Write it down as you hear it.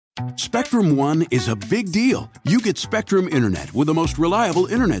Spectrum One is a big deal. You get Spectrum Internet with the most reliable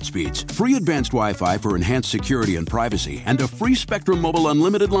internet speeds, free advanced Wi-Fi for enhanced security and privacy, and a free Spectrum Mobile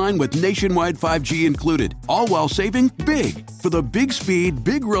Unlimited line with nationwide 5G included, all while saving big. For the big speed,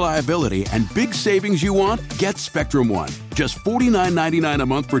 big reliability, and big savings you want, get Spectrum One. Just $49.99 a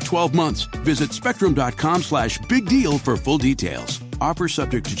month for 12 months. Visit spectrum.com/big deal for full details. Offer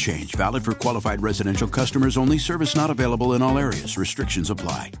subject to change. Valid for qualified residential customers only. Service not available in all areas. Restrictions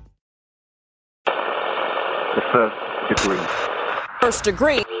apply. The first degree. First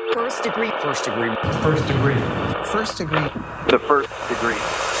degree. First degree. First degree. First degree. First degree. The first degree. You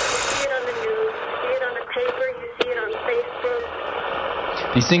see it on the news, you see it on the paper, you see it on Facebook.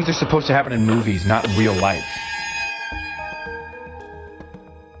 These things are supposed to happen in movies, not in real life.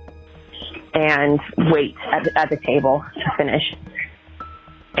 And wait at the table to finish.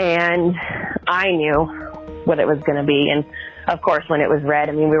 And I knew what it was going to be. And of course, when it was read,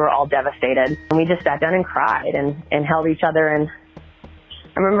 I mean, we were all devastated. And we just sat down and cried and held each other. And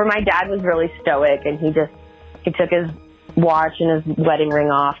I remember my dad was really stoic, and he took his watch and his wedding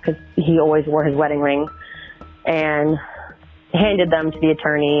ring off, because he always wore his wedding ring, and handed them to the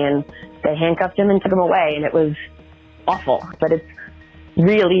attorney, and they handcuffed him and took him away. And it was awful. But it's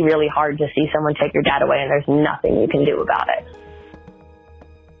really, really hard to see someone take your dad away, and there's nothing you can do about it.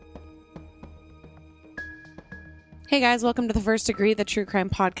 Hey guys, welcome to The First Degree, the true crime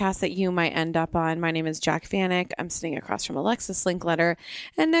podcast that you might end up on. My name is Jack Vanek. I'm sitting across from Alexis Linkletter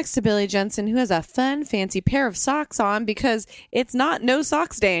and next to Billy Jensen, who has a fun, fancy pair of socks on because it's not No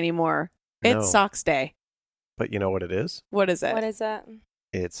Socks Day anymore. It's Socks Day. But you know what it is? What is it? What is that?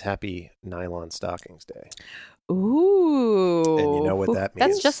 It's Happy Nylon Stockings Day. Ooh. And you know what that means?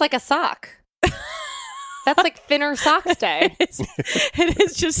 That's just like a sock. That's like thinner socks day. It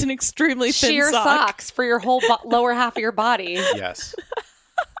is just an extremely thin sheer sock. socks for your whole lower half of your body. Yes.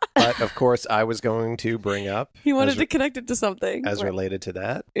 But of course, I was going to bring up. He wanted to connect it to something. As related to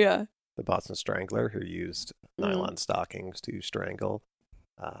that. Yeah. The Boston Strangler, who used nylon stockings to strangle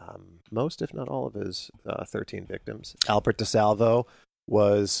most, if not all, of his 13 victims. Albert DeSalvo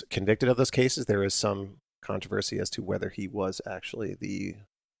was convicted of those cases. There is some controversy as to whether he was actually the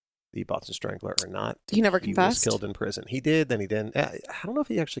Boston Strangler or not. He never confessed? He was killed in prison. He did, then he didn't. I don't know if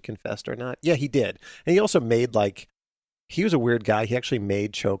he actually confessed or not. Yeah, he did. And he also made, he was a weird guy. He actually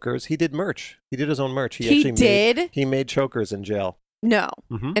made chokers. He did merch. He did his own merch. He made chokers in jail. No.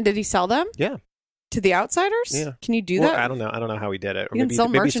 Mm-hmm. And did he sell them? Yeah. To the outsiders? Yeah. Can you do that? I don't know. I don't know how he did it. Or you can sell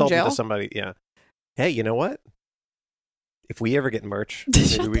merch maybe sold in jail? them to somebody. Yeah. Hey, you know what? If we ever get merch,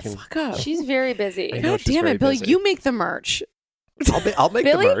 Shut maybe we the can. fuck up. She's very busy. I know, God she's damn very it, Billy. busy. You make the merch. I'll make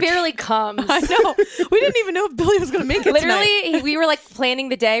Billy the merch. barely comes. I know. We didn't even know if Billy was going to make it tonight. Literally, we were planning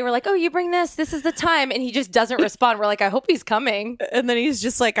the day. We're like, oh, you bring this. This is the time. And he just doesn't respond. We're like, I hope he's coming. And then he's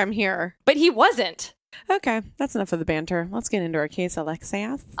just like, I'm here. But he wasn't. Okay. That's enough of the banter. Let's get into our case,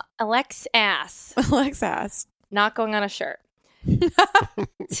 Alexis. Alexis. Not going on a shirt.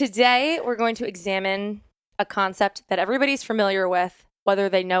 Today, we're going to examine a concept that everybody's familiar with, whether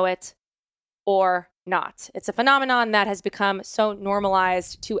they know it or not. It's a phenomenon that has become so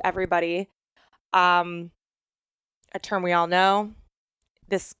normalized to everybody. A term we all know,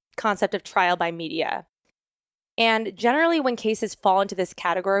 this concept of trial by media. And generally, when cases fall into this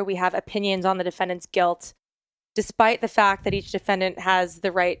category, we have opinions on the defendant's guilt, despite the fact that each defendant has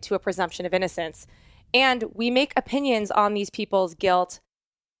the right to a presumption of innocence. And we make opinions on these people's guilt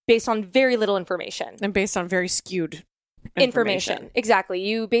based on very little information. And based on very skewed information. Exactly.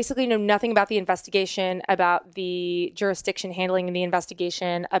 You basically know nothing about the investigation, about the jurisdiction handling the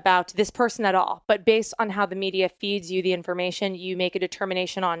investigation, about this person at all. But based on how the media feeds you the information, you make a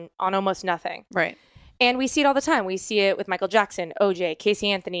determination on almost nothing. Right. And we see it all the time. We see it with Michael Jackson, OJ, Casey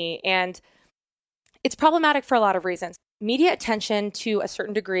Anthony, and it's problematic for a lot of reasons. Media attention to a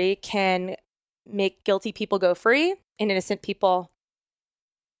certain degree can make guilty people go free and innocent people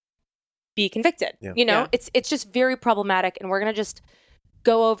be convicted. Yeah. You know, Yeah. it's just very problematic. And we're going to just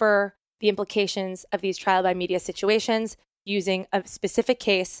go over the implications of these trial by media situations using a specific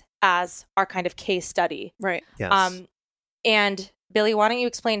case as our kind of case study. Right. Yes. And Billy, why don't you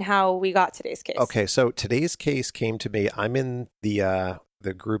explain how we got today's case? Okay, so today's case came to me. I'm in the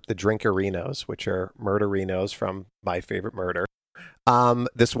group, the Drinkerinos, which are murderinos from My Favorite Murder.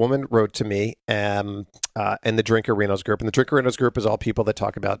 This woman wrote to me in the Drinkerinos group, and the Drinkerinos group is all people that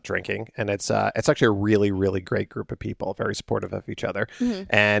talk about drinking, and it's actually a really, really great group of people, very supportive of each other. Mm-hmm.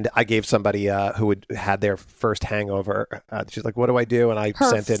 And I gave somebody who had their first hangover. She's like, "What do I do?" And I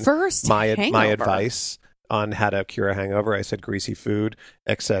sent in my advice on how to cure a hangover. I said greasy food,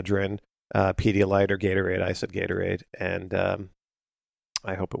 Excedrin, Pedialyte or Gatorade. I said Gatorade, and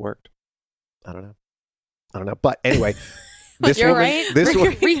I hope it worked. I don't know. But anyway, this You're woman, right. this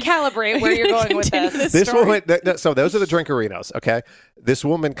woman, Recalibrate where you're going with Continue this. the this story. woman. So those are the Drinkerinos. Okay, this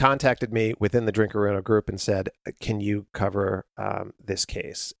woman contacted me within the Drinkerino group and said, "Can you cover this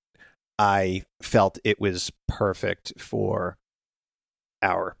case?" I felt it was perfect for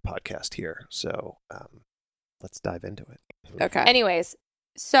our podcast here. So let's dive into it. Okay. Anyways,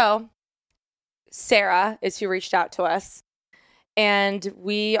 so Sarah is who reached out to us, and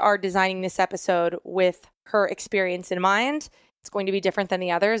we are designing this episode with her experience in mind. It's going to be different than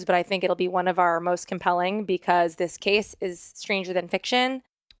the others, but I think it'll be one of our most compelling because this case is stranger than fiction.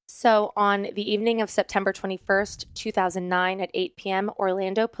 So on the evening of September 21st, 2009 at 8 p.m.,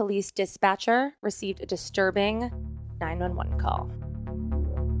 Orlando police dispatcher received a disturbing 911 call.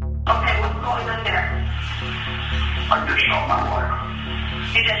 Okay, what's going on there? I just shot my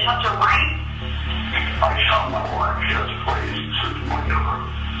wife. You just shot your wife? I shot my wife. She has blazed through my liver.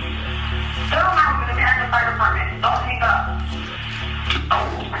 Throw them out to the American Fire Department. Don't hang up.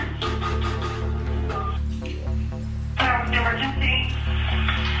 There was emergency.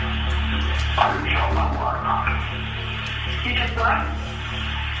 I just shot my wife. You just what?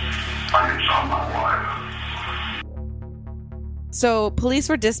 I just shot my wife. So, police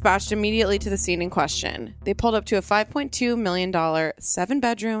were dispatched immediately to the scene in question. They pulled up to a $5.2 million,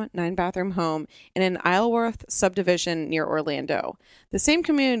 7-bedroom, 9-bathroom home in an Isleworth subdivision near Orlando, the same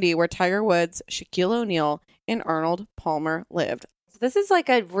community where Tiger Woods, Shaquille O'Neal, and Arnold Palmer lived. This is like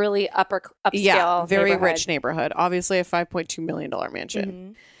a really upscale, Yeah, very neighborhood. rich neighborhood. Obviously, a $5.2 million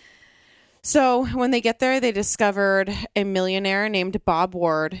mansion. Mhm. So when they get there, they discovered a millionaire named Bob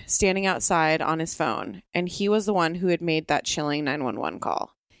Ward standing outside on his phone, and he was the one who had made that chilling 911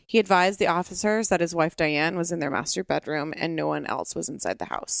 call. He advised the officers that his wife Diane was in their master bedroom and no one else was inside the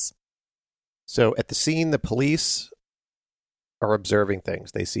house. So at the scene, the police are observing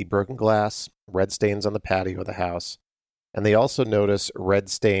things. They see broken glass, red stains on the patio of the house, and they also notice red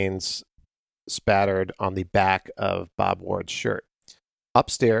stains spattered on the back of Bob Ward's shirt.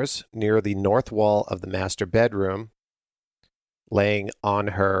 Upstairs, near the north wall of the master bedroom, laying on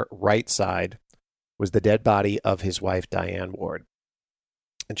her right side, was the dead body of his wife, Diane Ward.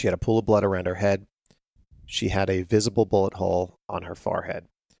 And she had a pool of blood around her head. She had a visible bullet hole on her forehead.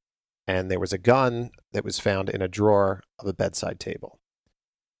 And there was a gun that was found in a drawer of a bedside table.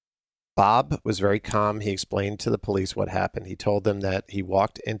 Bob was very calm. He explained to the police what happened. He told them that he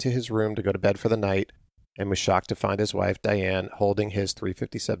walked into his room to go to bed for the night and was shocked to find his wife, Diane, holding his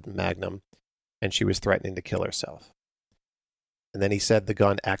 .357 Magnum, and she was threatening to kill herself. And then he said the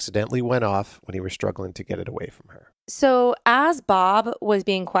gun accidentally went off when he was struggling to get it away from her. So as Bob was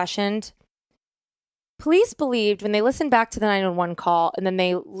being questioned, police believed when they listened back to the 911 call and then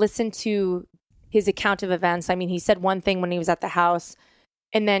they listened to his account of events. I mean, he said one thing when he was at the house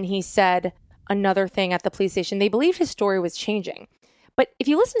and then he said another thing at the police station. They believed his story was changing. But if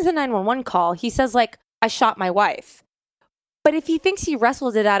you listen to the 911 call, he says, like, I shot my wife. But if he thinks he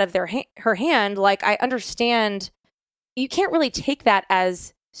wrestled it out of her hand, like, I understand, you can't really take that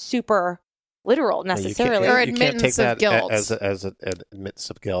as super literal necessarily. Or You can't take admittance of that guilt. as an admittance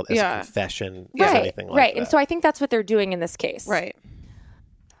of guilt, as Yeah. a confession, as Right, anything like right. that. And so I think that's what they're doing in this case. Right.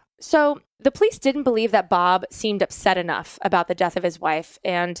 So the police didn't believe that Bob seemed upset enough about the death of his wife,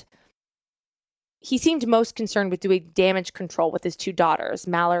 and he seemed most concerned with doing damage control with his two daughters,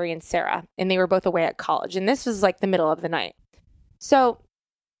 Mallory and Sarah, and they were both away at college. And this was like the middle of the night. So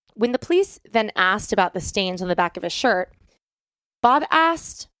when the police then asked about the stains on the back of his shirt, Bob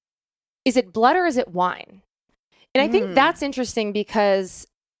asked, is it blood or is it wine? And I think that's interesting because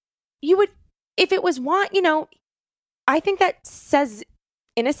you would, if it was wine, you know, I think that says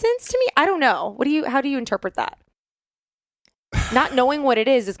innocence to me. I don't know. How do you interpret that? Not knowing what it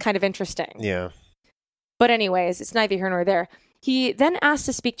is kind of interesting. Yeah. But anyways, it's neither here nor there. He then asked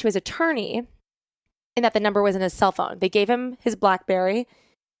to speak to his attorney and that the number was in his cell phone. They gave him his BlackBerry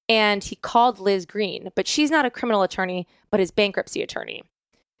and he called Liz Green, but she's not a criminal attorney, but his bankruptcy attorney.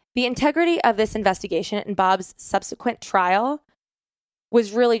 The integrity of this investigation and Bob's subsequent trial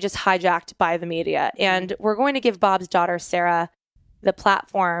was really just hijacked by the media. And we're going to give Bob's daughter, Sarah, the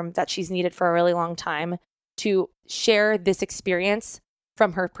platform that she's needed for a really long time to share this experience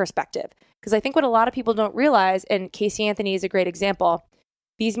from her perspective. Because I think what a lot of people don't realize, and Casey Anthony is a great example,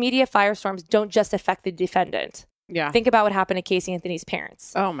 these media firestorms don't just affect the defendant. Yeah. Think about what happened to Casey Anthony's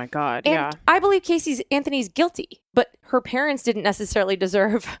parents. Oh my God. And Yeah. I believe Casey Anthony's guilty, but her parents didn't necessarily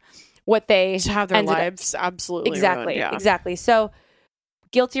deserve what they To have their ended up- lives absolutely Exactly. ruined, yeah. Exactly. So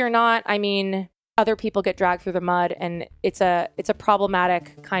guilty or not, I mean, other people get dragged through the mud, and it's a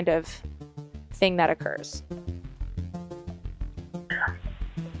problematic kind of thing that occurs.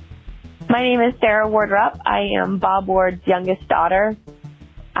 My name is Sarah Wardrop. I am Bob Ward's youngest daughter.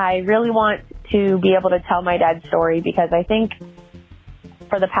 I really want to be able to tell my dad's story because I think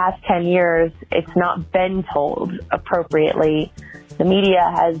for the past 10 years, it's not been told appropriately. The media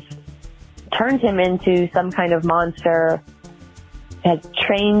has turned him into some kind of monster, has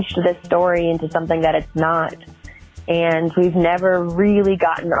changed this story into something that it's not. And we've never really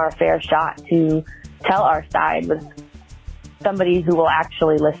gotten our fair shot to tell our side with somebody who will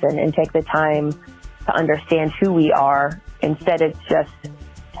actually listen and take the time to understand who we are. Instead, it's just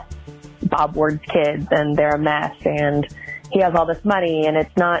Bob Ward's kids and they're a mess and he has all this money, and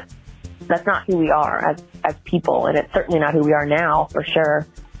that's not who we are as people, and it's certainly not who we are now for sure.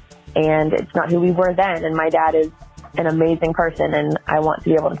 And it's not who we were then. And my dad is an amazing person, and I want to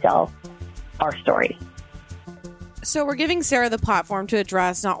be able to tell our story. So we're giving Sarah the platform to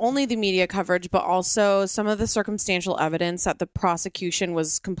address not only the media coverage, but also some of the circumstantial evidence that the prosecution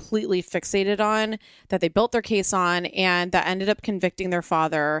was completely fixated on, that they built their case on, and that ended up convicting their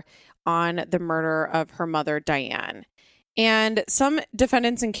father on the murder of her mother, Diane. And some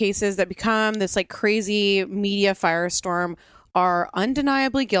defendants in cases that become this like crazy media firestorm are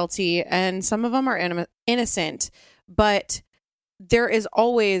undeniably guilty, and some of them are innocent, but there is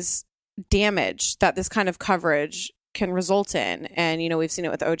always damage that this kind of coverage can result in. And, you know, we've seen it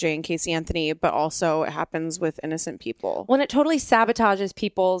with OJ and Casey Anthony, but also it happens with innocent people. When it totally sabotages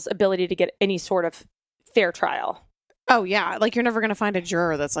people's ability to get any sort of fair trial. Oh, yeah. Like, you're never going to find a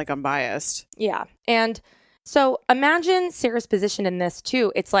juror that's like unbiased. Yeah. And so imagine Sarah's position in this,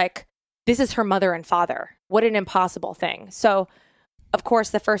 too. It's like, this is her mother and father. What an impossible thing. So, of course,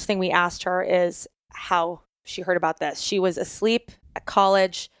 the first thing we asked her is how she heard about this. She was asleep at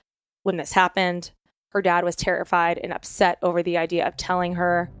college when this happened. Her dad was terrified and upset over the idea of telling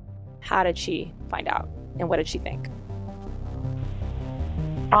her. How did she find out? And what did she think?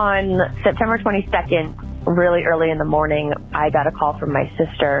 On September 22nd, really early in the morning, I got a call from my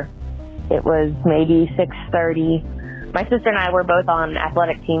sister. It was maybe 6:30. My sister and I were both on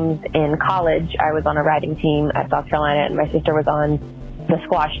athletic teams in college. I was on a riding team at South Carolina, and my sister was on the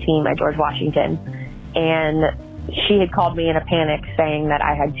squash team at George Washington. And she had called me in a panic saying that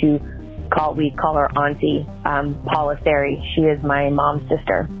I had to we call her Auntie, Paula Seri. She is my mom's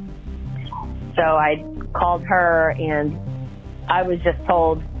sister. So I called her, and I was just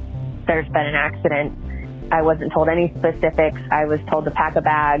told there's been an accident. I wasn't told any specifics. I was told to pack a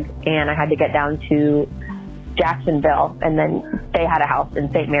bag, and I had to get down to Jacksonville, and then they had a house in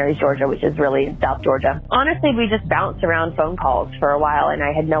St. Mary's, Georgia, which is really in South Georgia. Honestly, we just bounced around phone calls for a while, and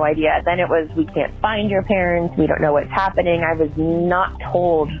I had no idea. Then it was, we can't find your parents. We don't know what's happening. I was not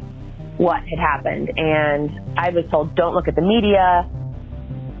told what had happened, and I was told, don't look at the media,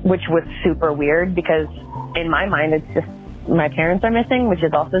 which was super weird because in my mind, it's just my parents are missing, which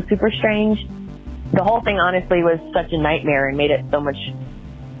is also super strange. The whole thing, honestly, was such a nightmare and made it so much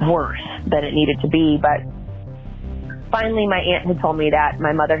worse than it needed to be. But finally, my aunt had told me that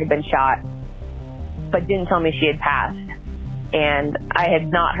my mother had been shot, but didn't tell me she had passed. And I had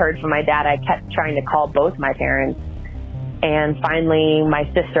not heard from my dad. I kept trying to call both my parents. And finally, my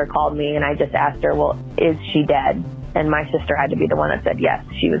sister called me, and I just asked her, well, is she dead? And my sister had to be the one that said, yes,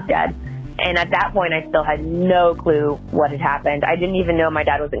 she was dead. And at that point, I still had no clue what had happened. I didn't even know my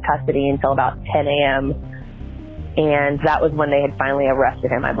dad was in custody until about 10 a.m. And that was when they had finally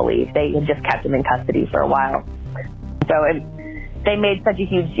arrested him, I believe. They had just kept him in custody for a while. So they made such a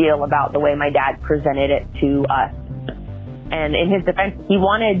huge deal about the way my dad presented it to us. And in his defense, he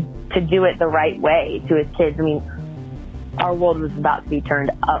wanted to do it the right way to his kids. I mean, our world was about to be turned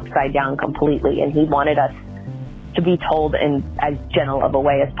upside down completely, and he wanted us to be told in as gentle of a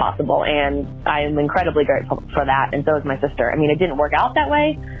way as possible. And I am incredibly grateful for that, and so is my sister. I mean, it didn't work out that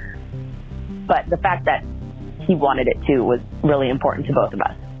way, but the fact that he wanted it to was really important to both of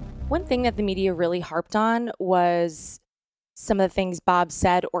us. One thing that the media really harped on was some of the things Bob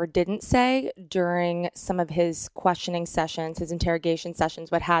said or didn't say during some of his questioning sessions, his interrogation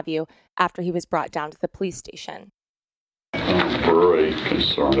sessions, what have you, after he was brought down to the police station. I'm very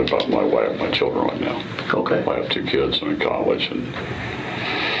concerned about my wife and my children right now. Okay. I have 2 kids. I'm in college, and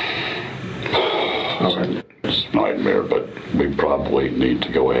it's a nightmare, but we probably need to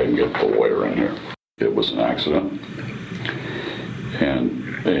go ahead and get the lawyer in here. It was an accident,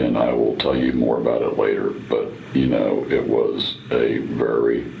 and I will tell you more about it later, but, you know, it was a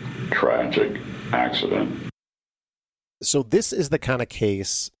very tragic accident. So this is the kind of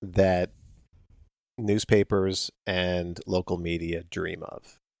case that newspapers and local media dream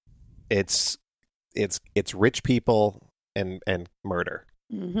of. It's rich people and murder.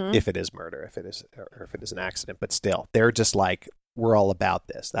 if it is murder, if it is an accident. But still, they're just like, we're all about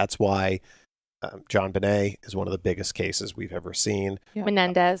this. That's why John Bonet is one of the biggest cases we've ever seen. Yeah.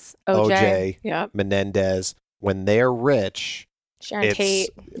 Menendez, OJ, Menendez. When they're rich, Sharon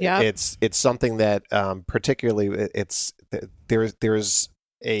Tate. It's something that particularly there's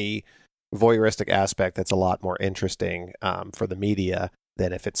a voyeuristic aspect that's a lot more interesting for the media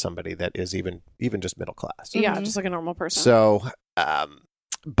than if it's somebody that is even just middle class. Yeah, just like a normal person. So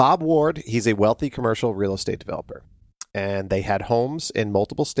Bob Ward, he's a wealthy commercial real estate developer, and they had homes in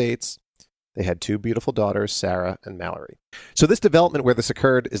multiple states. They had two beautiful daughters, Sarah and Mallory. So this development where this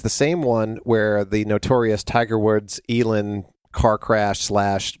occurred is the same one where the notorious Tiger Woods Elin car crash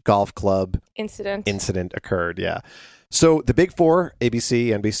 / golf club incident occurred. Yeah. So the big four, ABC,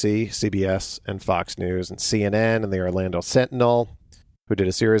 NBC, CBS, and Fox News, and CNN, and the Orlando Sentinel, who did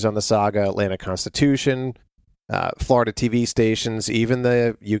a series on the saga, Atlanta Constitution, Florida TV stations, even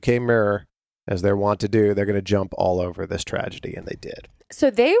the UK Mirror, as they're wont to do, they're going to jump all over this tragedy, and they did. So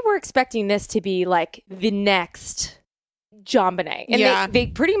they were expecting this to be like the next John Bonet. And they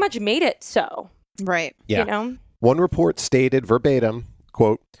pretty much made it so. Right. Yeah. You know? One report stated verbatim,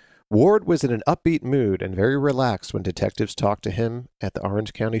 quote, Ward was in an upbeat mood and very relaxed when detectives talked to him at the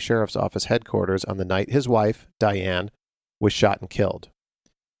Orange County Sheriff's Office headquarters on the night his wife, Diane, was shot and killed.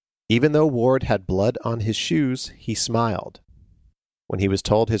 Even though Ward had blood on his shoes, he smiled. When he was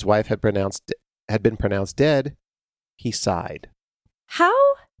told his wife had been pronounced dead, he sighed. How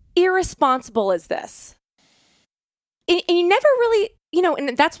irresponsible is this? And you never really,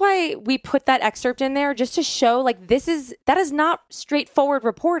 and that's why we put that excerpt in there, just to show like that is not straightforward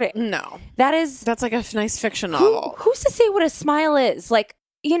reporting. No. That's like a nice fiction novel. Who's to say what a smile is? Like,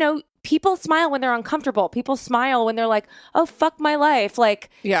 people smile when they're uncomfortable. People smile when they're like, oh, fuck my life. Like,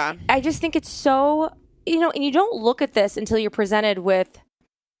 yeah. I just think it's so, and you don't look at this until you're presented with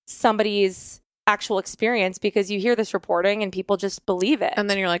somebody's actual experience, because you hear this reporting and people just believe it. And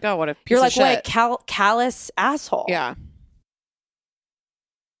then you're like, oh, what a piece of shit. What a callous asshole. Yeah.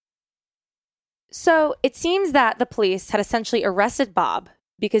 So it seems that the police had essentially arrested Bob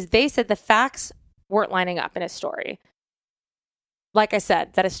because they said the facts weren't lining up in his story. Like I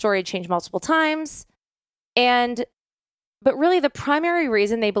said, that his story had changed multiple times. But really the primary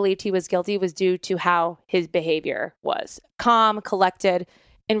reason they believed he was guilty was due to how his behavior was. Calm, collected,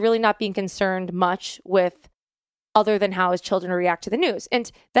 and really not being concerned much with other than how his children react to the news.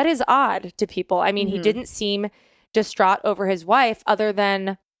 And that is odd to people. I mean, he didn't seem distraught over his wife other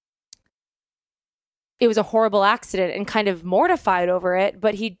than it was a horrible accident and kind of mortified over it,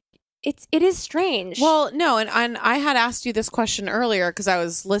 but it is strange. Well, no, and I had asked you this question earlier because I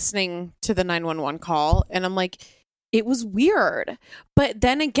was listening to the 911 call, and I'm like, it was weird. But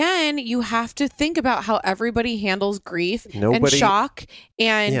then again, you have to think about how everybody handles grief and shock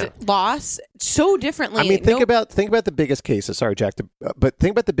and loss so differently. I mean, think about the biggest cases. Sorry, Jack, but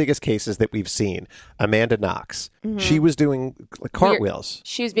think about the biggest cases that we've seen. Amanda Knox. Mm-hmm. She was doing cartwheels. Weird.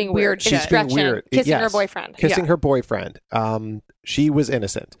 She was being weird shit. She was being weird. Kissing her boyfriend. Kissing her boyfriend. She was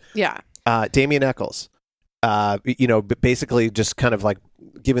innocent. Yeah. Damien Eccles. Basically just kind of like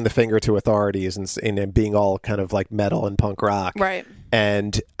giving the finger to authorities and being all kind of like metal and punk rock. Right.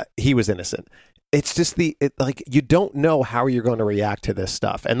 And he was innocent. It's just you don't know how you're going to react to this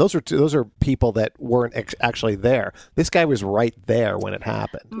stuff. And those are people that weren't actually there. This guy was right there when it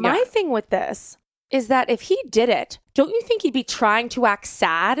happened. My thing with this is that if he did it, don't you think he'd be trying to act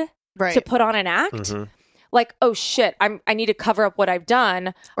sad to put on an act? Mm-hmm. Like, oh shit, I need to cover up what I've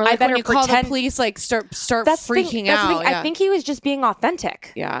done. Or like I better when you pretend. Call the police, like start freaking out. I think he was just being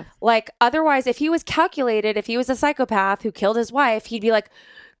authentic. Yeah. Like otherwise, if he was calculated, if he was a psychopath who killed his wife, he'd be like,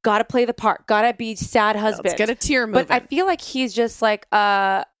 gotta play the part, gotta be sad husband. Let's get a tear moving. But I feel like he's just like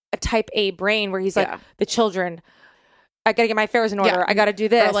a type A brain where he's like, the children, I gotta get my affairs in order. Yeah. I gotta do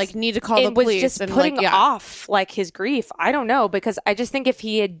this. Or like need to call the police. It was just putting off like his grief. I don't know, because I just think if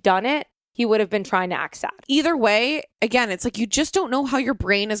he had done it, he would have been trying to act sad. Either way, again, it's like you just don't know how your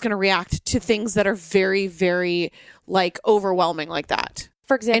brain is going to react to things that are very, very like overwhelming like that.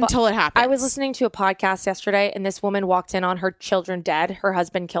 For example, until it happens. I was listening to a podcast yesterday and this woman walked in on her children dead. Her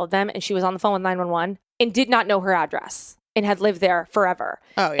husband killed them and she was on the phone with 911 and did not know her address and had lived there forever.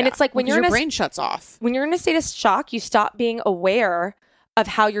 Oh, yeah. And it's like when your brain shuts off. When you're in a state of shock, you stop being aware of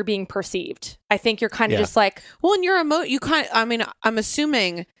how you're being perceived. I think you're kind of just like, well, and I'm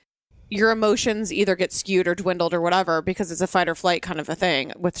assuming your emotions either get skewed or dwindled or whatever because it's a fight or flight kind of a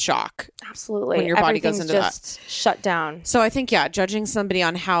thing with shock. Absolutely. When your body goes into just shut down. So I think, judging somebody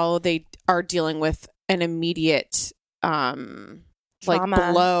on how they are dealing with an immediate like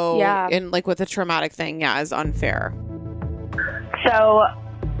blow and like with a traumatic thing, is unfair. So So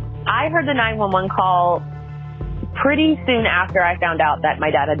I heard the 911 call pretty soon after I found out that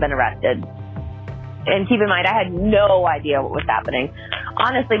my dad had been arrested. And keep in mind, I had no idea what was happening.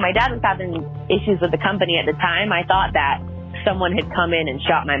 Honestly, my dad was having issues with the company at the time. I thought that someone had come in and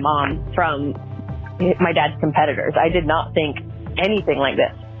shot my mom from my dad's competitors. I did not think anything like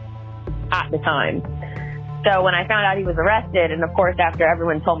this at the time. So when I found out he was arrested, and of course after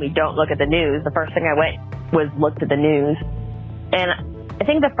everyone told me don't look at the news, the first thing I went was looked at the news. And I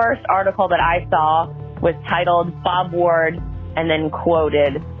think the first article that I saw was titled Bob Ward and then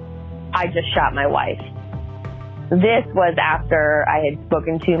quoted, "I just shot my wife." This was after I had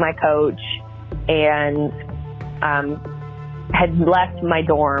spoken to my coach and had left my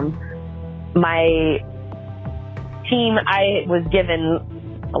dorm. My team, I was given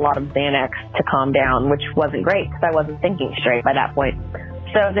a lot of Xanax to calm down, which wasn't great because I wasn't thinking straight by that point.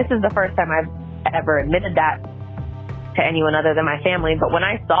 So this is the first time I've ever admitted that to anyone other than my family. But when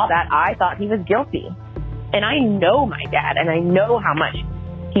I saw that, I thought he was guilty. And I know my dad, and I know how much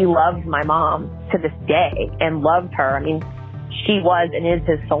he loved my mom to this day and loved her. I mean, she was and is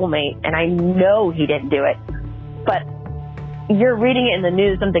his soulmate, and I know he didn't do it. But you're reading it in the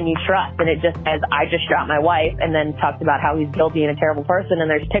news, something you trust, and it just says, "I just shot my wife," and then talks about how he's guilty and a terrible person,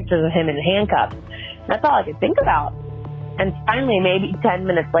 and there's pictures of him in handcuffs. That's all I could think about. And finally, maybe 10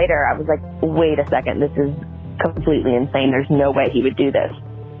 minutes later, I was like, wait a second, this is completely insane. There's no way he would do this.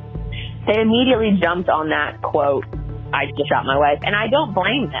 They immediately jumped on that quote, "I just shot my wife," and I don't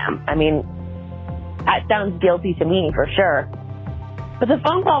blame them. I mean, that sounds guilty to me for sure. But the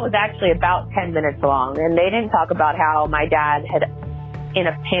phone call was actually about 10 minutes long, and they didn't talk about how my dad had, in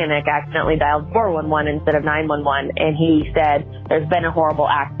a panic, accidentally dialed 411 instead of 911, and he said, "There's been a horrible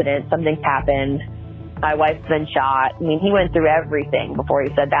accident, something's happened, my wife's been shot." I mean, he went through everything before he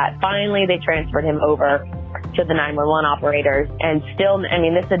said that. Finally, they transferred him over to the 911 operators, and still, I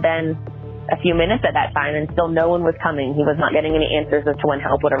mean, this had been a few minutes at that time, and still no one was coming. He was not getting any answers as to when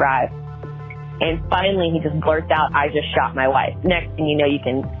help would arrive. And finally, he just blurts out, "I just shot my wife." Next thing you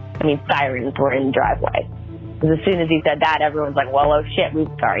know, sirens were in the driveway. Because as soon as he said that, everyone's like, well, oh shit,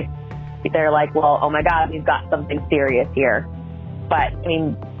 sorry. They're like, well, oh my God, we've got something serious here. But, I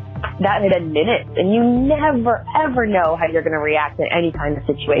mean, that had been minutes, and you never, ever know how you're going to react in any kind of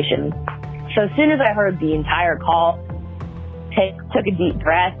situation. So as soon as I heard the entire call, took a deep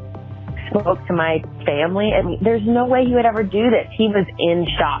breath, spoke to my family. I mean, there's no way he would ever do this. He was in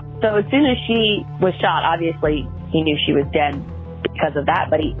shock. So as soon as she was shot, obviously he knew she was dead because of that,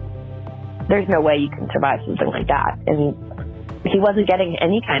 but there's no way you can survive something like that. And he wasn't getting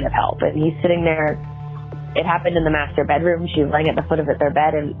any kind of help. And he's sitting there. It happened in the master bedroom. She was laying at the foot of their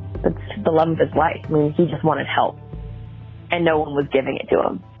bed, and it's the love of his life. I mean, he just wanted help, and no one was giving it to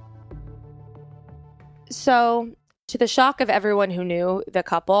him. So, to the shock of everyone who knew the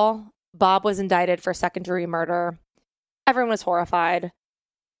couple, Bob was indicted for second-degree murder. Everyone was horrified.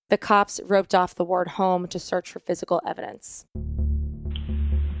 The cops roped off the Ward home to search for physical evidence.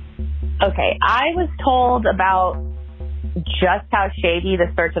 Okay, I was told about just how shady the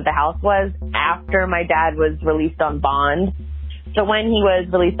search of the house was after my dad was released on bond. So when he was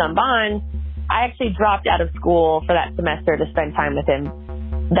released on bond, I actually dropped out of school for that semester to spend time with him.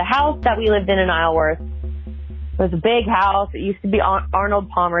 The house that we lived in Isleworth was a big house. It used to be Arnold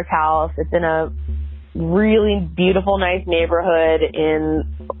Palmer's house. It's in a really beautiful, nice neighborhood in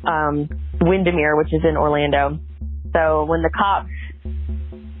Windermere, which is in Orlando. So when the cops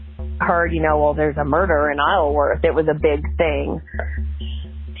heard, well, there's a murder in Isleworth, it was a big thing.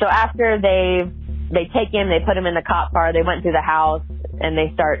 So after they take him, they put him in the cop car, they went through the house, and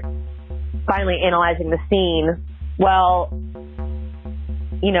they start finally analyzing the scene. Well,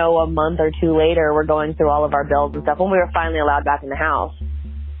 a month or two later, we're going through all of our bills and stuff. When we were finally allowed back in the house,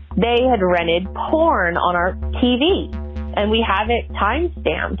 they had rented porn on our TV, and we have it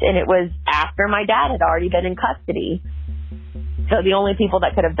time-stamped, and it was after my dad had already been in custody. So the only people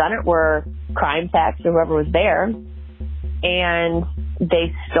that could have done it were crime techs or whoever was there, and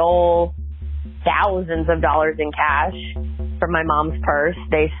they stole thousands of dollars in cash from my mom's purse.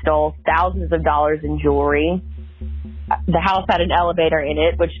 They stole thousands of dollars in jewelry. The house had an elevator in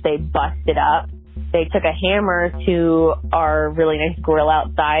it, which they busted up. They took a hammer to our really nice grill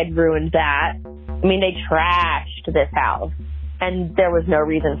outside, ruined that. I mean, they trashed this house, and there was no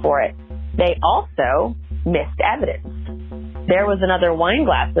reason for it. They also missed evidence. There was another wine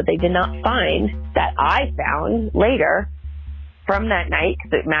glass that they did not find that I found later from that night,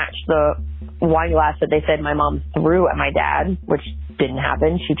 because it matched the wine glass that they said my mom threw at my dad, which didn't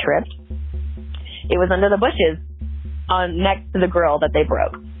happen. She tripped. It was under the bushes next to the grill that they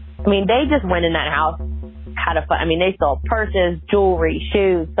broke. I mean, they just went in that house, had a fun. I mean, they stole purses, jewelry,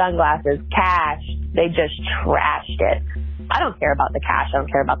 shoes, sunglasses, cash. They just trashed it. I don't care about the cash. I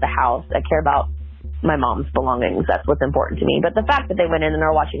don't care about the house. I care about my mom's belongings. That's what's important to me. But the fact that they went in and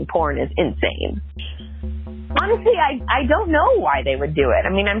are watching porn is insane. Honestly, I don't know why they would do it. I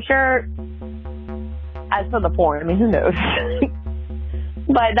mean, I'm sure, as for the porn, I mean, who knows?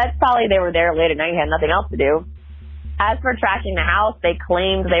 But that's probably they were there late at night, had nothing else to do. As for trashing the house, they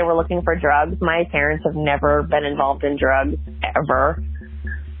claimed they were looking for drugs. My parents have never been involved in drugs, ever.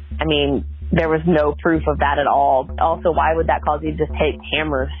 I mean, there was no proof of that at all. Also, why would that cause you to just take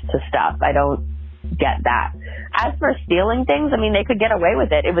hammers to stuff? I don't get that. As for stealing things, I mean, they could get away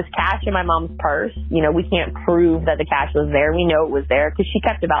with it. It was cash in my mom's purse. You know, we can't prove that the cash was there. We know it was there because she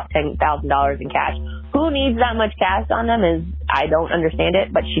kept about $10,000 in cash. Who needs that much cash on them I don't understand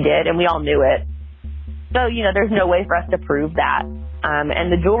it, but she did, and we all knew it. So, you know, there's no way for us to prove that.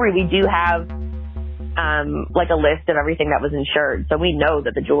 And the jewelry, we do have, like a list of everything that was insured. So we know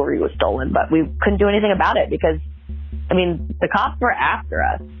that the jewelry was stolen, but we couldn't do anything about it because, I mean, the cops were after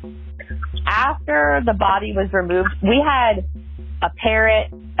us. After the body was removed, we had a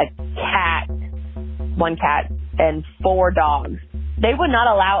parrot, a cat, one cat, and 4 dogs. They would not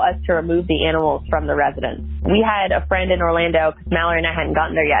allow us to remove the animals from the residence. We had a friend in Orlando, because Mallory and I hadn't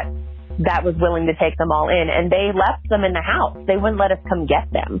gotten there yet, that was willing to take them all in, and they left them in the house. They wouldn't let us come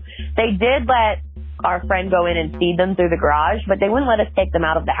get them. They did let our friend go in and feed them through the garage, but they wouldn't let us take them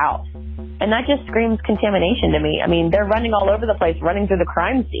out of the house. And that just screams contamination to me. I mean, they're running all over the place, running through the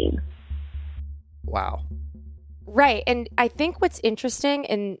crime scene. Wow. Right. And I think what's interesting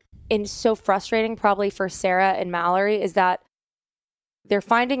and so frustrating probably for Sarah and Mallory is that they're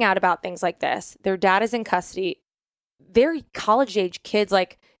finding out about things like this. Their dad is in custody. They're college-age kids.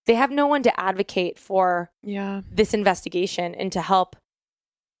 Like, they have no one to advocate for this investigation and to help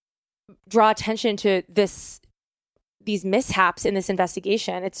draw attention to these mishaps in this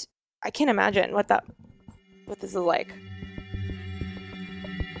investigation. I can't imagine what this is like.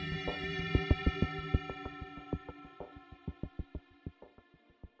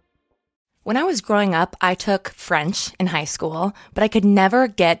 When I was growing up, I took French in high school, but I could never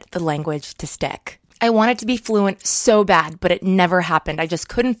get the language to stick. I wanted to be fluent so bad, but it never happened. I just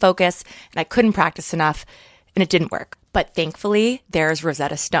couldn't focus and I couldn't practice enough, and it didn't work. But thankfully, there's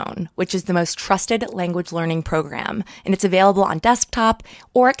Rosetta Stone, which is the most trusted language learning program, and it's available on desktop,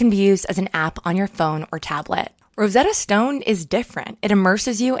 or it can be used as an app on your phone or tablet. Rosetta Stone is different. It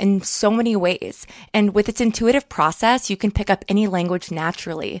immerses you in so many ways. And with its intuitive process, you can pick up any language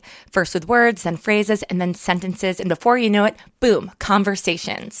naturally. First with words, then phrases, and then sentences. And before you know it, boom,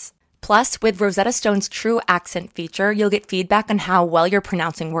 conversations. Plus, with Rosetta Stone's True Accent feature, you'll get feedback on how well you're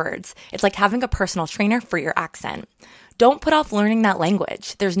pronouncing words. It's like having a personal trainer for your accent. Don't put off learning that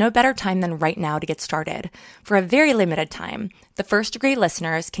language. There's no better time than right now to get started. For a very limited time, the First Degree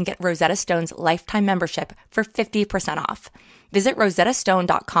listeners can get Rosetta Stone's lifetime membership for 50% off. Visit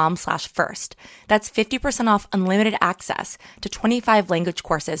rosettastone.com/first. That's 50% off unlimited access to 25 language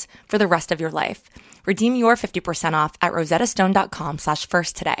courses for the rest of your life. Redeem your 50% off at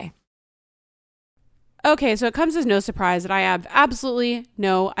rosettastone.com/first today. Okay, so it comes as no surprise that I have absolutely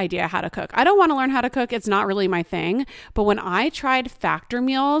no idea how to cook. I don't want to learn how to cook. It's not really my thing. But when I tried Factor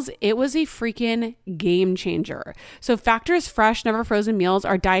meals, it was a freaking game changer. So Factor's fresh, never frozen meals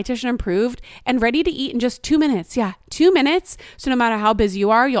are dietitian approved and ready to eat in just 2 minutes. Yeah, 2 minutes. So no matter how busy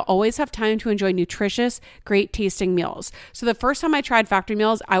you are, you'll always have time to enjoy nutritious, great tasting meals. So the first time I tried Factor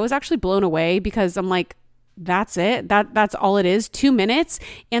meals, I was actually blown away because I'm like, that's it. That's all it is. 2 minutes.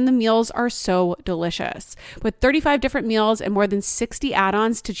 And the meals are so delicious. With 35 different meals and more than 60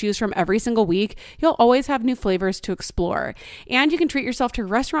 add-ons to choose from every single week, you'll always have new flavors to explore. And you can treat yourself to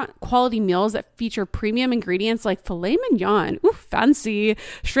restaurant quality meals that feature premium ingredients like filet mignon, ooh, fancy,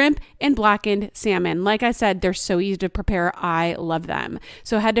 shrimp, and blackened salmon. Like I said, they're so easy to prepare. I love them.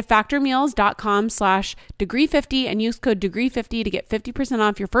 So head to factormeals.com/degree50 and use code degree50 to get 50%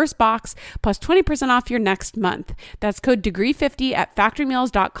 off your first box plus 20% off your next month. That's code degree50 at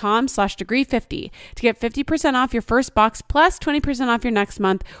factormeals.com/degree50 to get 50% off your first box plus 20% off your next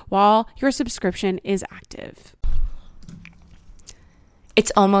month while your subscription is active.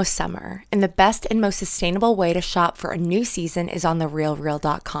 It's almost summer, and the best and most sustainable way to shop for a new season is on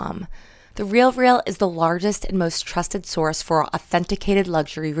therealreal.com. The RealReal is the largest and most trusted source for authenticated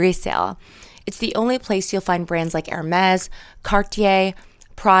luxury resale. It's the only place you'll find brands like Hermes, Cartier,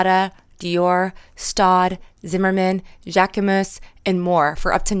 Prada, Dior, Staud, Zimmermann, Jacquemus, and more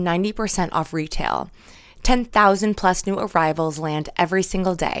for up to 90% off retail. 10,000 plus new arrivals land every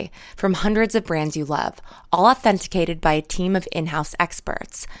single day from hundreds of brands you love, all authenticated by a team of in-house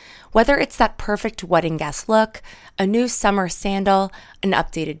experts. Whether it's that perfect wedding guest look, a new summer sandal, an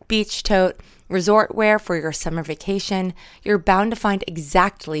updated beach tote, resort wear for your summer vacation, you're bound to find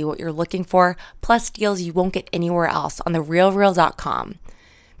exactly what you're looking for, plus deals you won't get anywhere else on therealreal.com.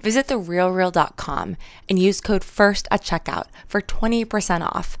 Visit therealreal.com and use code FIRST at checkout for 20%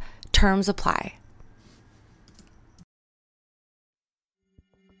 off. Terms apply.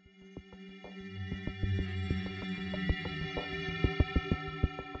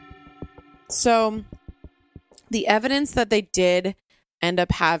 So the evidence that they did end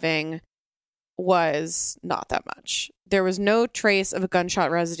up having was not that much. There was no trace of a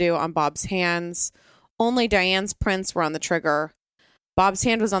gunshot residue on Bob's hands. Only Diane's prints were on the trigger. Bob's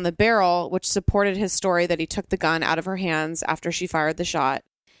hand was on the barrel, which supported his story that he took the gun out of her hands after she fired the shot.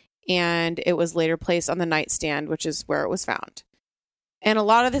 And it was later placed on the nightstand, which is where it was found. And a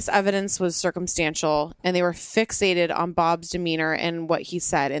lot of this evidence was circumstantial, and they were fixated on Bob's demeanor and what he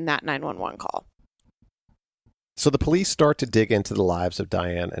said in that 911 call. So the police start to dig into the lives of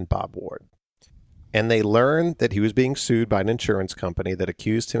Diane and Bob Ward. And they learn that he was being sued by an insurance company that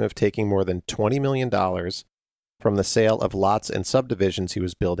accused him of taking more than $20 million from the sale of lots and subdivisions he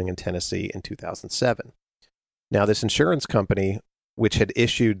was building in Tennessee in 2007. Now, this insurance company, which had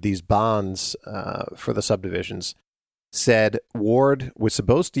issued these bonds for the subdivisions, said Ward was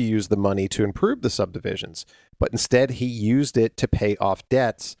supposed to use the money to improve the subdivisions, but instead he used it to pay off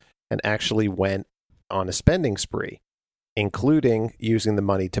debts and actually went on a spending spree, including using the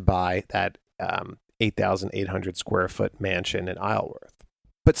money to buy that 8,800 square foot mansion in Isleworth.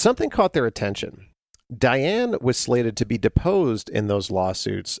 But something caught their attention. Diane was slated to be deposed in those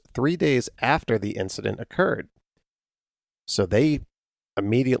lawsuits 3 days after the incident occurred. So they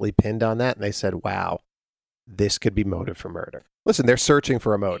immediately pinned on that and they said, wow, this could be motive for murder. Listen, they're searching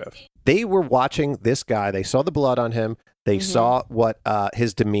for a motive. They were watching this guy. They saw the blood on him. They saw what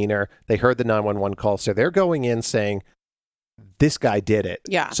his demeanor. They heard the 911 call. So they're going in saying, this guy did it.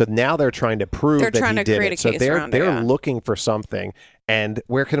 Yeah. So now they're trying to prove that he did it. So they're looking for something. And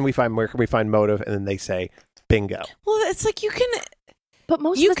where can we find motive? And then they say, bingo. Well, it's like you can... But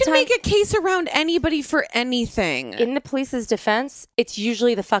most you of the can time, make a case around anybody for anything. in the police's defense, it's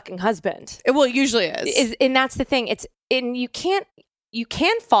usually the fucking husband. Well, it usually is. And that's the thing. You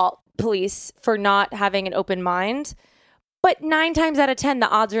can fault police for not having an open mind, but 9 times out of 10, the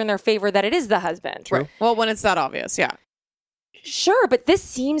odds are in their favor that it is the husband. Right. Well, when it's that obvious, yeah. Sure, but this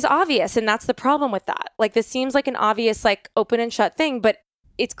seems obvious, and that's the problem with that. Like, this seems like an obvious, like, open and shut thing, but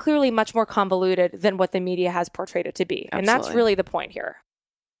it's clearly much more convoluted than what the media has portrayed it to be. Absolutely. And that's really the point here.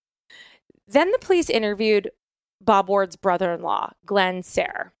 Then the police interviewed Bob Ward's brother-in-law, Glenn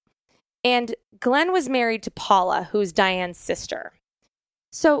Sayre. And Glenn was married to Paula, who's Diane's sister.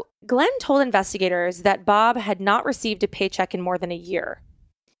 So Glenn told investigators that Bob had not received a paycheck in more than a year.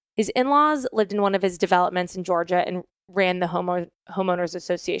 His in-laws lived in one of his developments in Georgia and ran the homeowners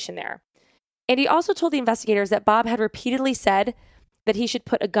association there. And he also told the investigators that Bob had repeatedly said that he should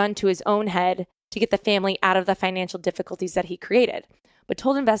put a gun to his own head to get the family out of the financial difficulties that he created, but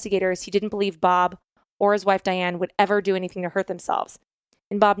told investigators he didn't believe Bob or his wife Diane would ever do anything to hurt themselves.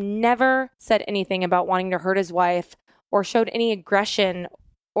 And Bob never said anything about wanting to hurt his wife or showed any aggression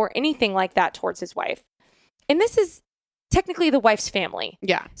or anything like that towards his wife. And this is technically the wife's family.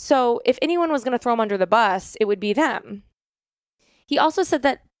 Yeah. So if anyone was going to throw him under the bus, it would be them. He also said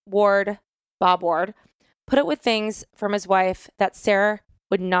that Bob Ward, put up with things from his wife that Sarah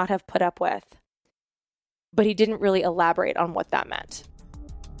would not have put up with. But he didn't really elaborate on what that meant.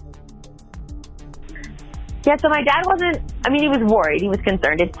 Yeah, so my dad he was worried. He was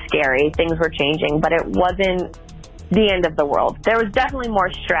concerned. It's scary. Things were changing, but it wasn't the end of the world. There was definitely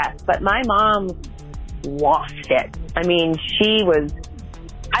more stress, but my mom lost it. I mean,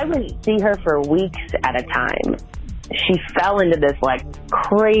 I wouldn't see her for weeks at a time. She fell into this like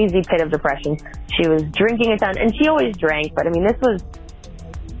crazy pit of depression. She was drinking a ton, and she always drank, but I mean,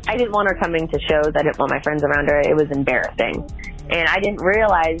 I didn't want her coming to shows. I didn't want my friends around her. It was embarrassing. And I didn't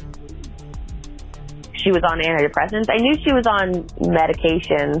realize she was on antidepressants. I knew she was on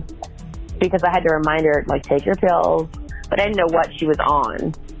medication because I had to remind her, like, take your pills, but I didn't know what she was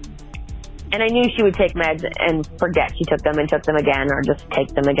on. And I knew she would take meds and forget she took them and took them again, or just take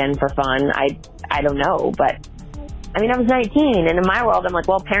them again for fun. I don't know, but I mean, I was 19, and in my world, I'm like,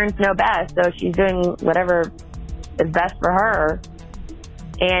 well, parents know best, so she's doing whatever is best for her.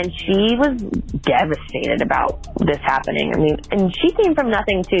 And she was devastated about this happening. I mean, and she came from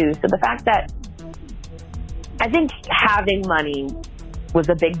nothing, too. So the fact that I think having money was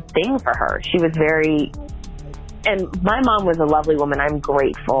a big thing for her. She was very And my mom was a lovely woman. I'm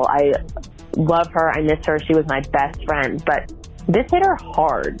grateful. I love her. I miss her. She was my best friend. But this hit her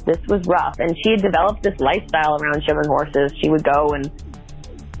hard. This was rough. And she had developed this lifestyle around showing horses. She would go and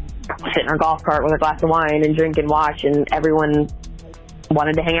sit in her golf cart with a glass of wine and drink and watch, and everyone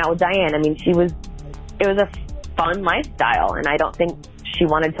wanted to hang out with Diane. I mean, it was a fun lifestyle, and I don't think she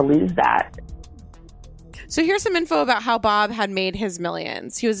wanted to lose that. So here's some info about how Bob had made his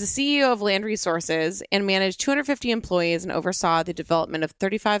millions. He was the CEO of Land Resources and managed 250 employees and oversaw the development of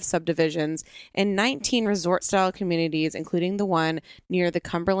 35 subdivisions and 19 resort-style communities, including the one near the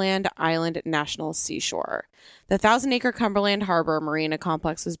Cumberland Island National Seashore. The 1,000-acre Cumberland Harbor Marina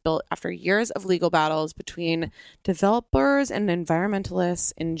complex was built after years of legal battles between developers and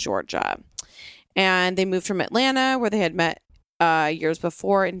environmentalists in Georgia. And they moved from Atlanta, where they had met years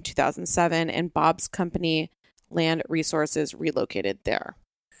before in 2007, and Bob's company, Land Resources, relocated there.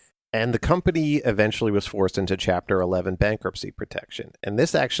 And the company eventually was forced into Chapter 11 bankruptcy protection. And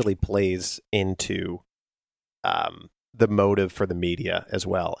this actually plays into the motive for the media as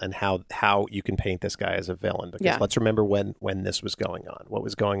well, and how you can paint this guy as a villain. Because let's remember when this was going on. What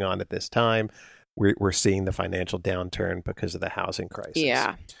was going on at this time? We're seeing the financial downturn because of the housing crisis.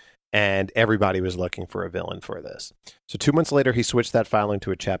 Yeah. And everybody was looking for a villain for this. So 2 months later, he switched that filing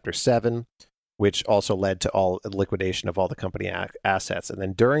to a Chapter 7, which also led to all liquidation of all the company assets. And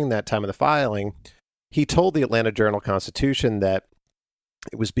then during that time of the filing, he told the Atlanta Journal-Constitution that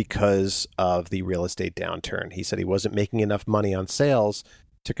it was because of the real estate downturn. He said he wasn't making enough money on sales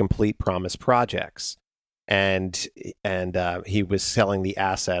to complete promised projects. And he was selling the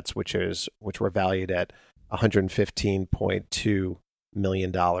assets, which were valued at $115.2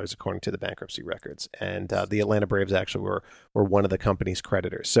 million, according to the bankruptcy records. And the Atlanta Braves actually were one of the company's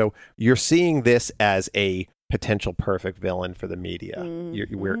creditors. So you're seeing this as a potential perfect villain for the media.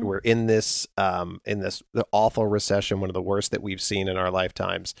 Mm-hmm. We're in this the awful recession, one of the worst that we've seen in our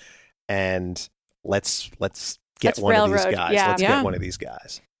lifetimes. And let's get one of these guys. Yeah. Let's get one of these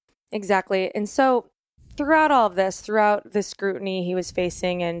guys. Exactly. And so throughout all of this, throughout the scrutiny he was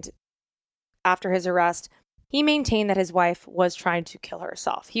facing, and after his arrest, he maintained that his wife was trying to kill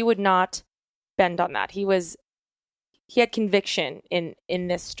herself. He would not bend on that. He had conviction in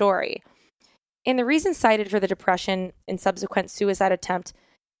this story. And the reason cited for the depression and subsequent suicide attempt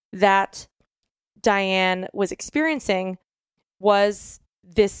that Diane was experiencing was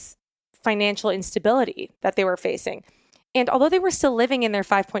this financial instability that they were facing. And although they were still living in their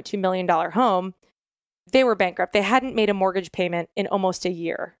 $5.2 million home, they were bankrupt. They hadn't made a mortgage payment in almost a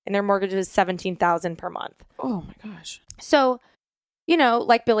year, and their mortgage was $17,000 per month. Oh my gosh. So,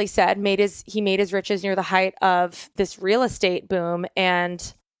 like Billy said, he made his riches near the height of this real estate boom,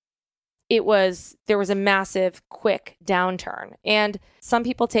 and there was a massive, quick downturn. And some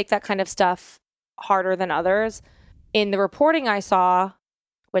people take that kind of stuff harder than others. In the reporting I saw,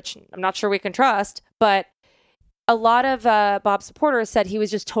 which I'm not sure we can trust, but a lot of Bob's supporters said he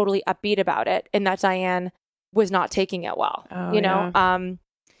was just totally upbeat about it, and that Diane was not taking it well.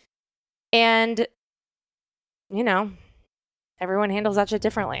 And everyone handles that shit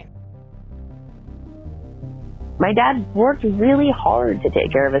differently. My dad worked really hard to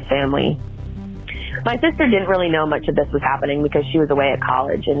take care of his family. My sister didn't really know much of this was happening because she was away at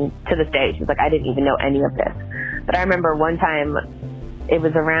college, and to this day she's like, I didn't even know any of this. But I remember one time, it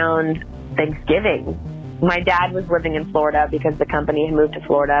was around Thanksgiving. My dad was living in Florida because the company had moved to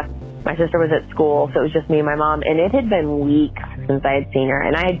Florida. My sister was at school, so it was just me and my mom. And it had been weeks since I had seen her.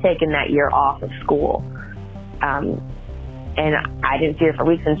 And I had taken that year off of school. And I didn't see her for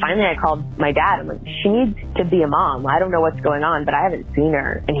weeks. And finally I called my dad. I'm like, she needs to be a mom. I don't know what's going on, but I haven't seen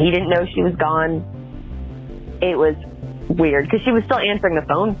her. And he didn't know she was gone. It was weird because she was still answering the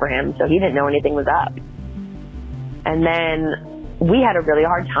phone for him, so he didn't know anything was up. And then we had a really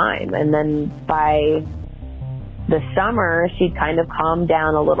hard time. And then by the summer, she kind of calmed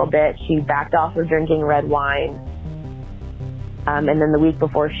down a little bit. She backed off of drinking red wine. And then the week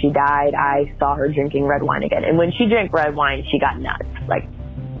before she died, I saw her drinking red wine again. And when she drank red wine, she got nuts.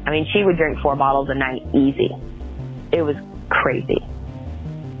 She would drink 4 bottles a night easy. It was crazy.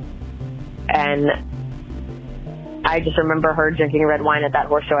 And I just remember her drinking red wine at that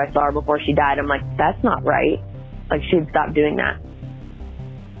horse show I saw her before she died. I'm like, that's not right. She'd stop doing that.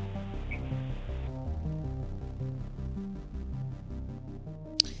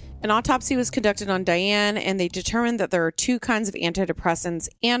 An autopsy was conducted on Diane, and they determined that there are 2 kinds of antidepressants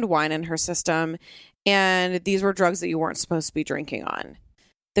and wine in her system, and these were drugs that you weren't supposed to be drinking on.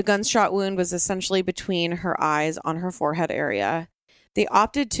 The gunshot wound was essentially between her eyes on her forehead area. They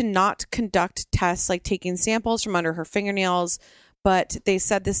opted to not conduct tests like taking samples from under her fingernails, but they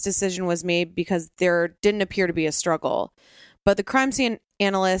said this decision was made because there didn't appear to be a struggle. But the crime scene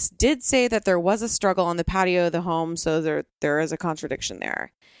analyst did say that there was a struggle on the patio of the home, so there is a contradiction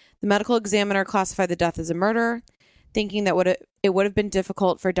there. The medical examiner classified the death as a murder, thinking that it would have been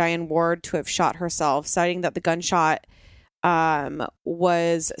difficult for Diane Ward to have shot herself, citing that the gunshot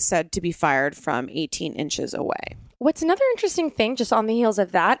was said to be fired from 18 inches away. What's another interesting thing, just on the heels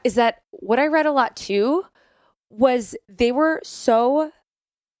of that, is that what I read a lot too was they were so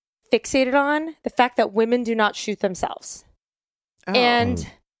fixated on the fact that women do not shoot themselves. Oh. And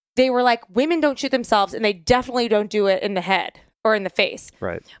they were like, women don't shoot themselves, and they definitely don't do it in the head or in the face.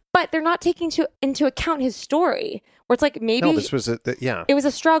 Right. But they're not taking into account his story, where it's like maybe this was it was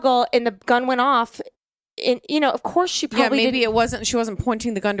a struggle, and the gun went off. And of course she probably maybe it wasn't. She wasn't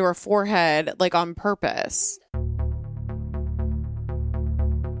pointing the gun to her forehead like on purpose.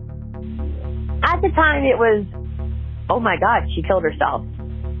 At the time, it was, oh my God, she killed herself.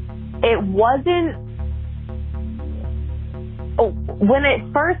 It wasn't. Oh, when it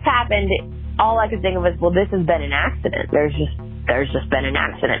first happened, all I could think of was, well, this has been an accident. There's just been an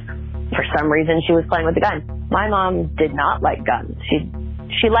accident. For some reason, she was playing with the gun. My mom did not like guns.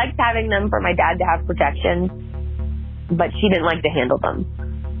 She liked having them for my dad to have protection, but she didn't like to handle them.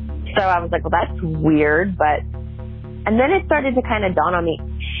 So I was like, well, that's weird. And then it started to kind of dawn on me.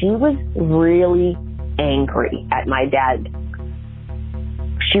 She was really angry at my dad.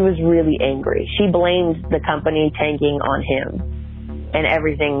 She was really angry. She blamed the company tanking on him and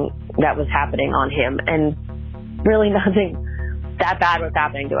everything that was happening on him. And really nothing that bad was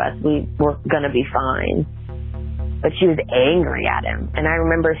happening to us. We were going to be fine. But she was angry at him. And I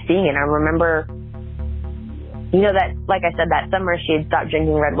remember seeing it. I remember, that, like I said, that summer she had stopped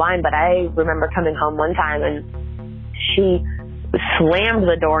drinking red wine. But I remember coming home one time and she slammed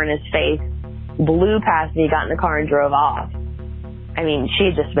the door in his face, blew past me, got in the car and drove off. I mean, she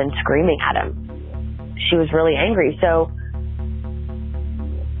had just been screaming at him. She was really angry. So,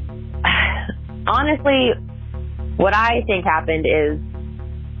 honestly, what I think happened is,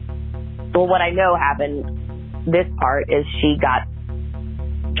 what I know happened, this part is she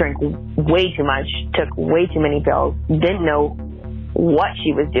drank way too much, took way too many pills, didn't know what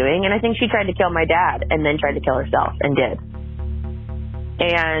she was doing, and I think she tried to kill my dad and then tried to kill herself and did.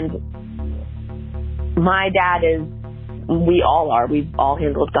 And my dad is, we all are, we've all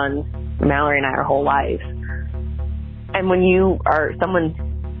handled guns, Mallory and I, our whole lives. And when someone's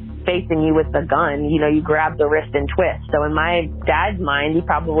facing you with a gun, you grab the wrist and twist. So in my dad's mind, he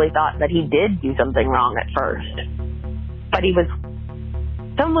probably thought that he did do something wrong at first. But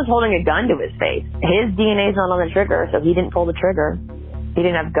someone was holding a gun to his face. His DNA's not on the trigger, so he didn't pull the trigger. He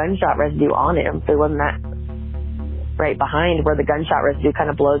didn't have gunshot residue on him, so he wasn't that right behind where the gunshot residue kind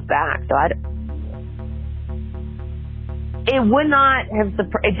of blows back. So it would not have,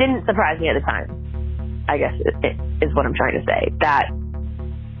 it didn't surprise me at the time, I guess is what I'm trying to say, that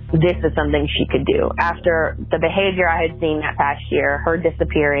this is something she could do. After the behavior I had seen that past year, her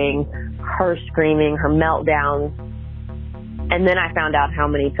disappearing, her screaming, her meltdowns, and then I found out how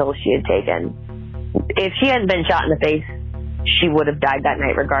many pills she had taken. If she hadn't been shot in the face, she would have died that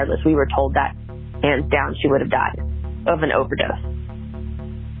night regardless. We were told that, hands down, she would have died of an overdose.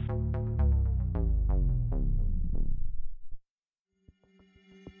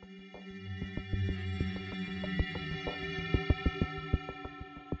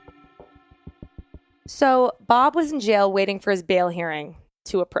 So Bob was in jail waiting for his bail hearing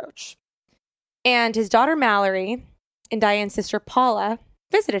to approach. And his daughter Mallory and Diane's sister Paula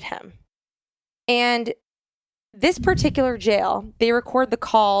visited him. And this particular jail, they record the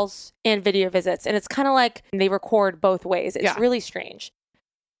calls and video visits. And it's kind of like they record both ways. It's really strange.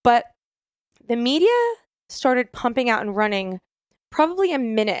 But the media started pumping out and running probably a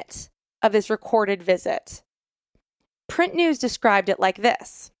minute of this recorded visit. Print News described it like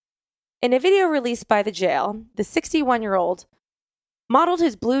this. In a video released by the jail, the 61-year-old modeled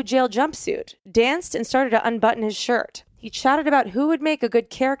his blue jail jumpsuit, danced, and started to unbutton his shirt. He chatted about who would make a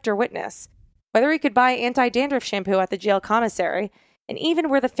good character witness, whether he could buy anti-dandruff shampoo at the jail commissary, and even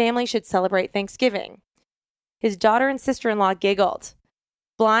where the family should celebrate Thanksgiving. His daughter and sister-in-law giggled,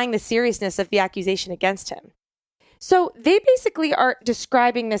 belying the seriousness of the accusation against him. So they basically are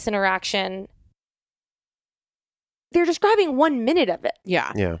describing this interaction. They're describing 1 minute of it.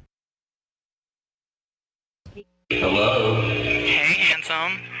 Yeah. Hello. Hey,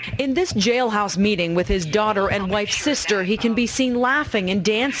 handsome. In this jailhouse meeting with his daughter and wife's sister, he can be seen laughing and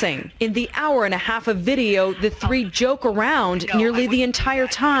dancing. In the hour and a half of video, the three joke around nearly the entire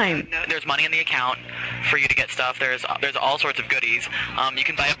time. There's money in the account for you to get stuff. There's all sorts of goodies. You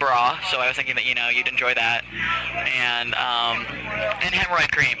can buy a bra, so I was thinking that, you'd enjoy that. And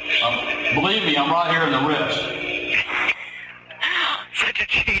hemorrhoid cream. Believe me, I'm right here in the wrist.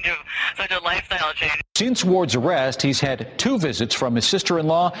 Such a lifestyle change. Since Ward's arrest, he's had 2 visits from his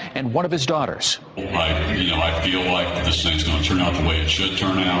sister-in-law and one of his daughters. I feel like this thing's going to turn out the way it should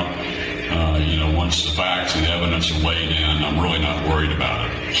turn out. Once the facts and evidence are laid in, I'm really not worried about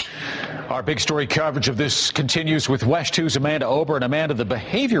it. Our big story coverage of this continues with WESH 2's Amanda Ober. And Amanda, the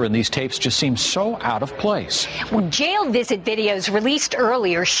behavior in these tapes just seems so out of place. Well, jail visit videos released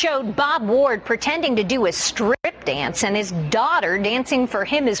earlier showed Bob Ward pretending to do a strip dance and his daughter dancing for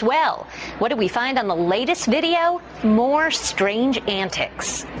him as well. What did we find on the latest video? More strange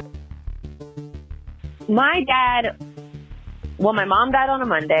antics. My mom died on a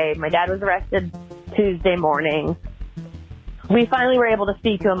Monday. My dad was arrested Tuesday morning. We finally were able to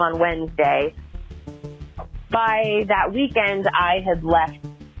speak to him on Wednesday. By that weekend, I had left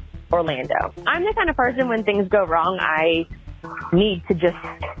Orlando. I'm the kind of person, when things go wrong, I need to just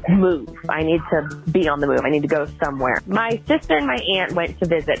move. I need to be on the move. I need to go somewhere. My sister and my aunt went to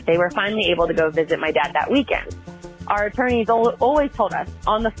visit. They were finally able to go visit my dad that weekend. Our attorneys always told us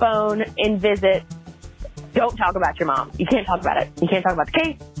on the phone, in visit, don't talk about your mom. You can't talk about it. You can't talk about the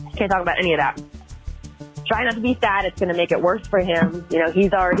case. You can't talk about any of that. Try not to be sad. It's going to make it worse for him.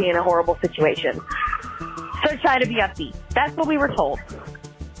 He's already in a horrible situation. So try to be upbeat. That's what we were told.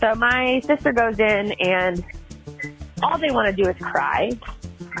 So my sister goes in and all they want to do is cry.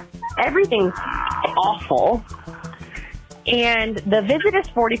 Everything's awful. And the visit is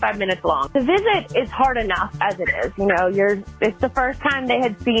 45 minutes long. The visit is hard enough as it is. It's the first time they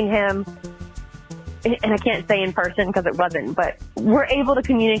had seen him. And I can't say in person because it wasn't, but we're able to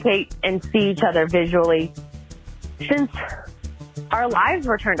communicate and see each other visually since our lives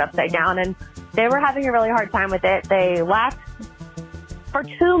were turned upside down, and they were having a really hard time with it. They laughed for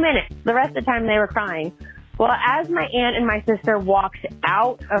 2 minutes. The rest of the time they were crying. Well, as my aunt and my sister walked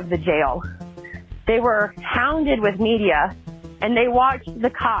out of the jail, they were hounded with media, and they watched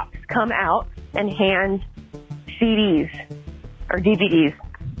the cops come out and hand CDs or DVDs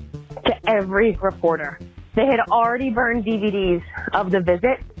to every reporter. They had already burned DVDs of the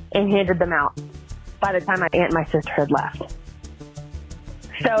visit and handed them out by the time my aunt and my sister had left.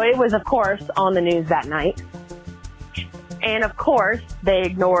 So it was, of course, on the news that night. And of course, they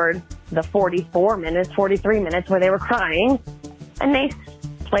ignored the 43 minutes where they were crying. And they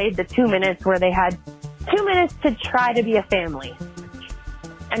played the 2 minutes where they had 2 minutes to try to be a family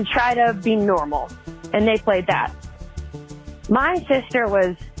and try to be normal. And they played that. My sister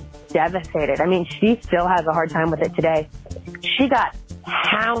was devastated. I mean, she still has a hard time with it today. She got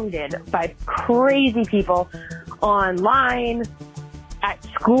hounded by crazy people online, at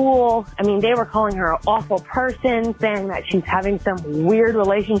school. I mean, they were calling her an awful person, saying that she's having some weird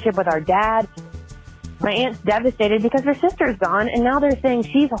relationship with our dad. My aunt's devastated because her sister's gone, and now they're saying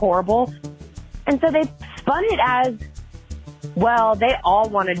she's horrible. And so they spun it as, well, they all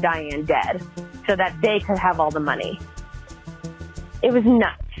wanted Diane dead so that they could have all the money. It was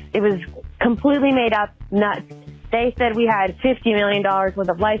nuts. It was completely made up, nuts. They said we had $50 million worth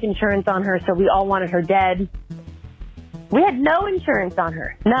of life insurance on her, so we all wanted her dead. We had no insurance on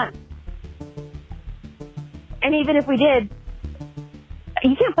her, none. And even if we did,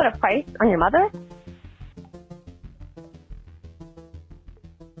 you can't put a price on your mother.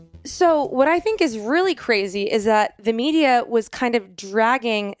 So what I think is really crazy is that the media was kind of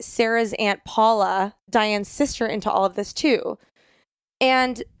dragging Sarah's Aunt Paula, Diane's sister, into all of this too.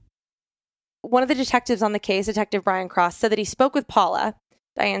 And one of the detectives on the case, Detective Brian Cross, said that he spoke with Paula,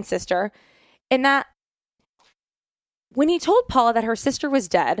 Diane's sister, and that when he told Paula that her sister was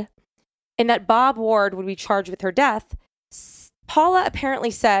dead and that Bob Ward would be charged with her death, Paula apparently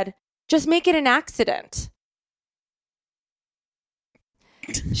said, just make it an accident.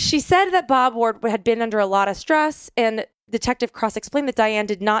 She said that Bob Ward had been under a lot of stress, and Detective Cross explained that Diane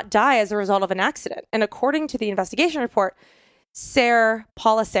did not die as a result of an accident. And according to the investigation report,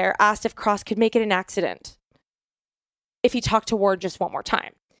 Paula Sayre asked if Cross could make it an accident if he talked to Ward just one more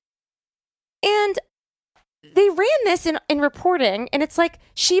time. And they ran this in reporting, and it's like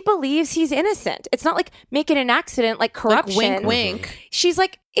she believes he's innocent. It's not like make it an accident, like corruption. Like wink, wink. She's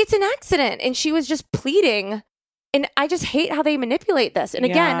like, it's an accident. And she was just pleading. And I just hate how they manipulate this. And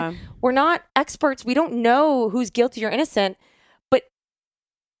again, we're not experts. We don't know who's guilty or innocent. But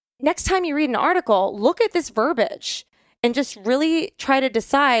next time you read an article, look at this verbiage and just really try to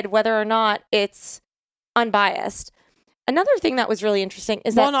decide whether or not it's unbiased. Another thing that was really interesting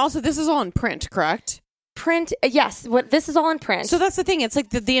is that... and also this is all in print, correct? Print, yes. This is all in print. So that's the thing. It's like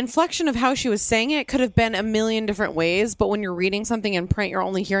the inflection of how she was saying it could have been a million different ways, but when you're reading something in print, you're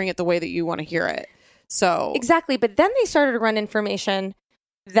only hearing it the way that you want to hear it. So exactly. But then they started to run information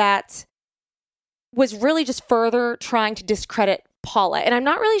that was really just further trying to discredit Paula. And I'm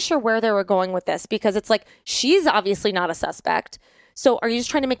not really sure where they were going with this, because it's like, she's obviously not a suspect. So are you just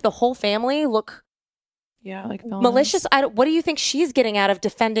trying to make the whole family look like malicious? What do you think she's getting out of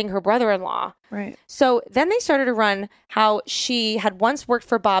defending her brother-in-law? Right. So then they started to run how she had once worked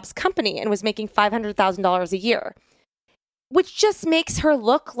for Bob's company and was making $500,000 a year, which just makes her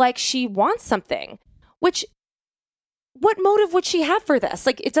look like she wants something, which... what motive would she have for this?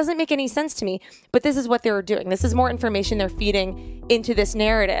 Like, it doesn't make any sense to me, but this is what they were doing. This is more information they're feeding into this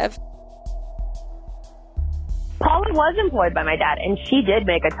narrative. Paula was employed by my dad, and she did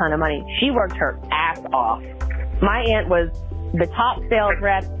make a ton of money. She worked her ass off. My aunt was the top sales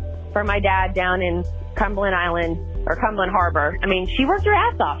rep for my dad down in Cumberland Island or Cumberland Harbor. I mean, she worked her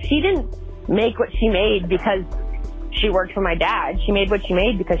ass off. She didn't make what she made because she worked for my dad. She made what she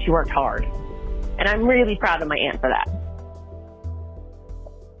made because she worked hard. And I'm really proud of my aunt for that.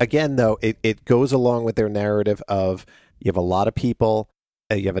 Again, though, it goes along with their narrative of you have a lot of people,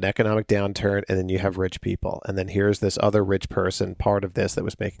 you have an economic downturn, and then you have rich people. And then here's this other rich person, part of this, that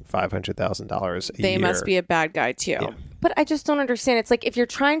was making $500,000 a year. They must be a bad guy, too. Yeah. But I just don't understand. It's like, if you're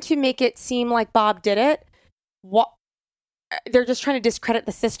trying to make it seem like Bob did it, what? They're just trying to discredit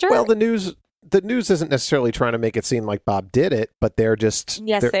the sister? Well, the news isn't necessarily trying to make it seem like Bob did it, but they're just...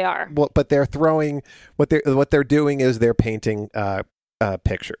 Yes, they are. Well, but they're throwing... What they're doing is they're painting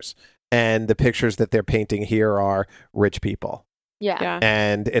pictures. And the pictures that they're painting here are rich people. Yeah.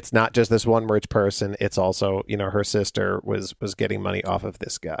 And it's not just this one rich person. It's also, her sister was getting money off of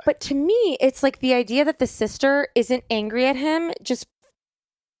this guy. But to me, it's like the idea that the sister isn't angry at him, just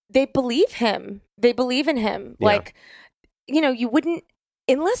they believe him. They believe in him. Yeah. Like, you wouldn't,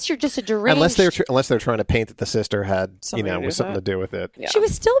 unless you're just a deranged... Unless they're trying to paint that the sister had, something to do with it. Yeah. She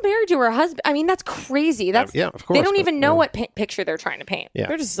was still married to her husband. I mean, that's crazy. That's of course. They don't even know what picture they're trying to paint. Yeah.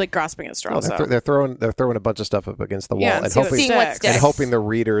 They're just like grasping at straws. Well, they're throwing a bunch of stuff up against the wall and hoping the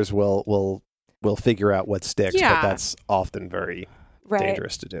readers will figure out what sticks. Yeah. But that's often very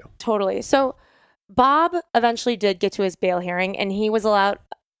dangerous to do. Totally. So Bob eventually did get to his bail hearing, and he was allowed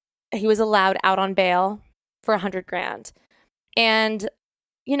out on bail for $100,000. And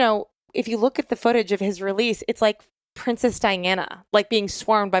if you look at the footage of his release, it's like Princess Diana, like being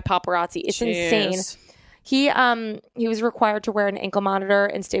swarmed by paparazzi. It's insane. He was required to wear an ankle monitor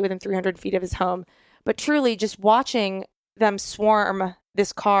and stay within 300 feet of his home. But truly, just watching them swarm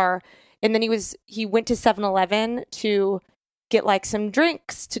this car, and then he went to 7-Eleven to get like some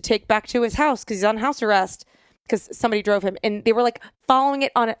drinks to take back to his house because he's on house arrest because somebody drove him, and they were like following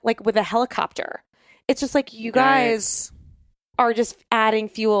it on like with a helicopter. It's just like, you guys are just adding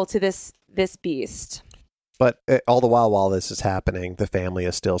fuel to this beast. But all the while this is happening, the family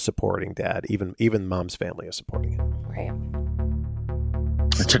is still supporting Dad. Even Mom's family is supporting it. Right.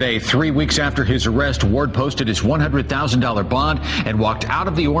 Today, 3 weeks after his arrest, Ward posted his $100,000 bond and walked out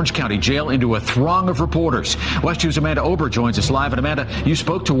of the Orange County Jail into a throng of reporters. West 2's Amanda Ober joins us live. And Amanda, you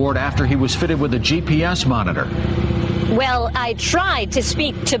spoke to Ward after he was fitted with a GPS monitor. Well, I tried to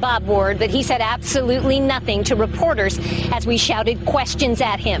speak to Bob Ward, but he said absolutely nothing to reporters as we shouted questions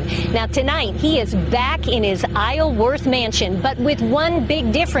at him. Now, tonight, he is back in his Isleworth mansion, but with one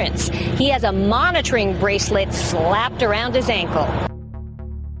big difference. He has a monitoring bracelet slapped around his ankle.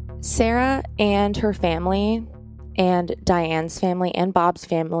 Sarah and her family and Diane's family and Bob's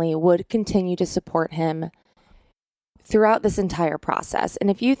family would continue to support him throughout this entire process.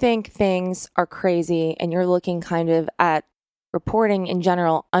 And if you think things are crazy and you're looking kind of at reporting in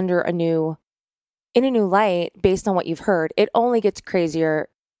general in a new light based on what you've heard, it only gets crazier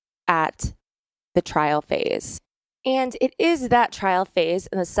at the trial phase. And it is that trial phase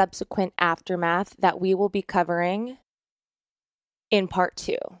and the subsequent aftermath that we will be covering in part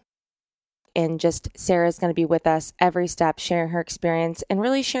 2. And just Sarah's going to be with us every step, sharing her experience and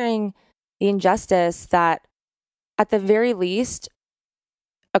really sharing the injustice that at the very least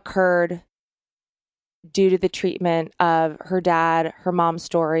occurred due to the treatment of her dad, her mom's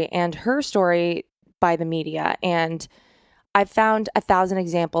story, and her story by the media. And I've found 1,000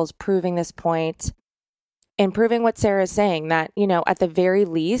 examples proving this point and proving what Sarah is saying, that, at the very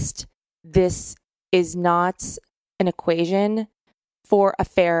least, this is not an equation for a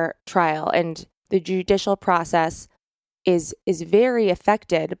fair trial. And the judicial process is very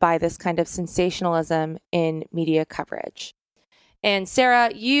affected by this kind of sensationalism in media coverage. And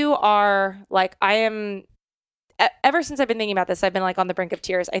Sarah, you are like, I am, ever since I've been thinking about this, I've been like on the brink of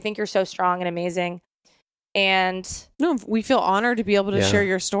tears. I think you're so strong and amazing. And no, we feel honored to be able to share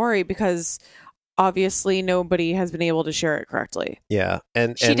your story because obviously nobody has been able to share it correctly. Yeah.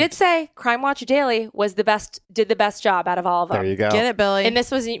 And she did say Crime Watch Daily did the best job out of all of them. There you go. Get it, Billy. And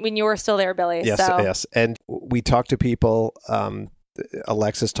this was when you were still there, Billy. Yes, so. yes. And we talk to people.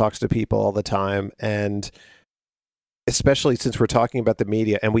 Alexis talks to people all the time. And especially since we're talking about the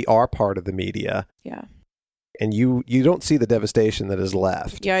media and we are part of the media. Yeah. And you don't see the devastation that is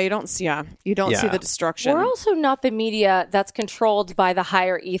left. Yeah, you don't see the destruction. We're also not the media that's controlled by the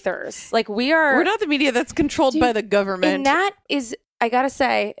higher ethers. Like we're not the media that's controlled by the government. And that is, I gotta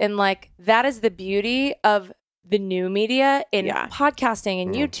say, and like that is the beauty of the new media in podcasting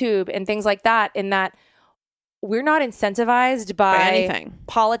and YouTube and things like that, in that we're not incentivized by anything,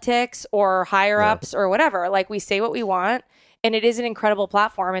 politics or higher ups or whatever. Like we say what we want, and it is an incredible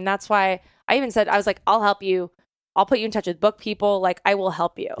platform. And that's why I even said, I was like, I'll help you. I'll put you in touch with book people. Like I will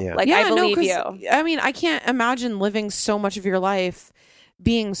help you. Yeah. Like I believe you. I mean, I can't imagine living so much of your life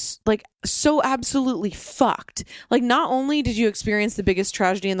being like so absolutely fucked. Like not only did you experience the biggest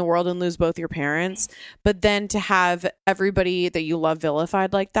tragedy in the world and lose both your parents, but then to have everybody that you love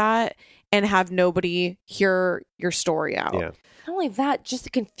vilified like that and have nobody hear your story out. Yeah. Not only that, just the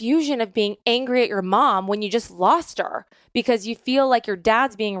confusion of being angry at your mom when you just lost her because you feel like your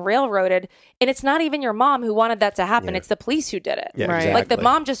dad's being railroaded, and it's not even your mom who wanted that to happen. Yeah. It's the police who did it. Yeah, Right. exactly. Like the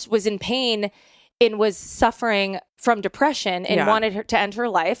mom just was in pain and was suffering from depression and wanted her to end her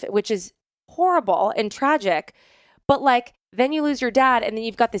life, which is horrible and tragic. But like then you lose your dad, and then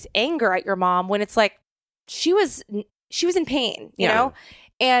you've got this anger at your mom when it's like she was in pain, you know?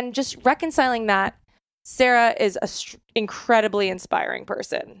 And just reconciling that. Sarah is an incredibly inspiring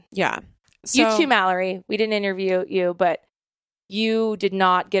person. Yeah. You too, Mallory. We didn't interview you, but you did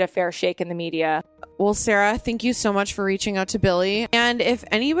not get a fair shake in the media. Well, Sarah, thank you so much for reaching out to Billy. And if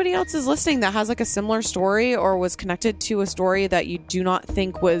anybody else is listening that has like a similar story or was connected to a story that you do not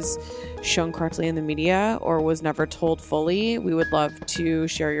think was shown correctly in the media or was never told fully, we would love to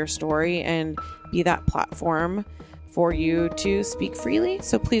share your story and be that platform for you to speak freely.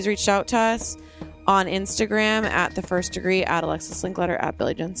 So please reach out to us on Instagram at The First Degree, at Alexis Linkletter, at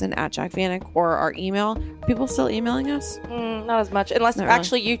Billy Jensen, at Jack Vanek, or our email. Are people still emailing us? Not as much, unless Not really.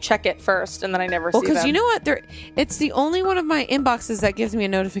 Actually you check it first, and then I never see them. Because you know what? It's the only one of my inboxes that gives me a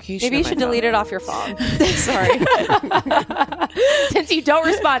notification. Maybe you should delete it off your phone. Sorry. Since you don't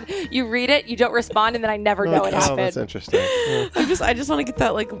respond, you read it, you don't respond, and then I never know it happened. Oh, that's interesting. Yeah. I just want to get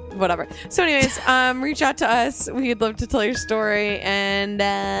that, like, whatever. So anyways, reach out to us. We'd love to tell your story, and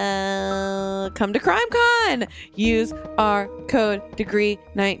come to CrimeCon. Use our code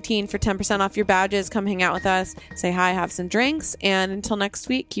degree19 for 10% off your badges. Come hang out with us, say hi, have some drinks, and until next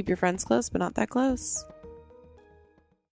week, keep your friends close but not that close.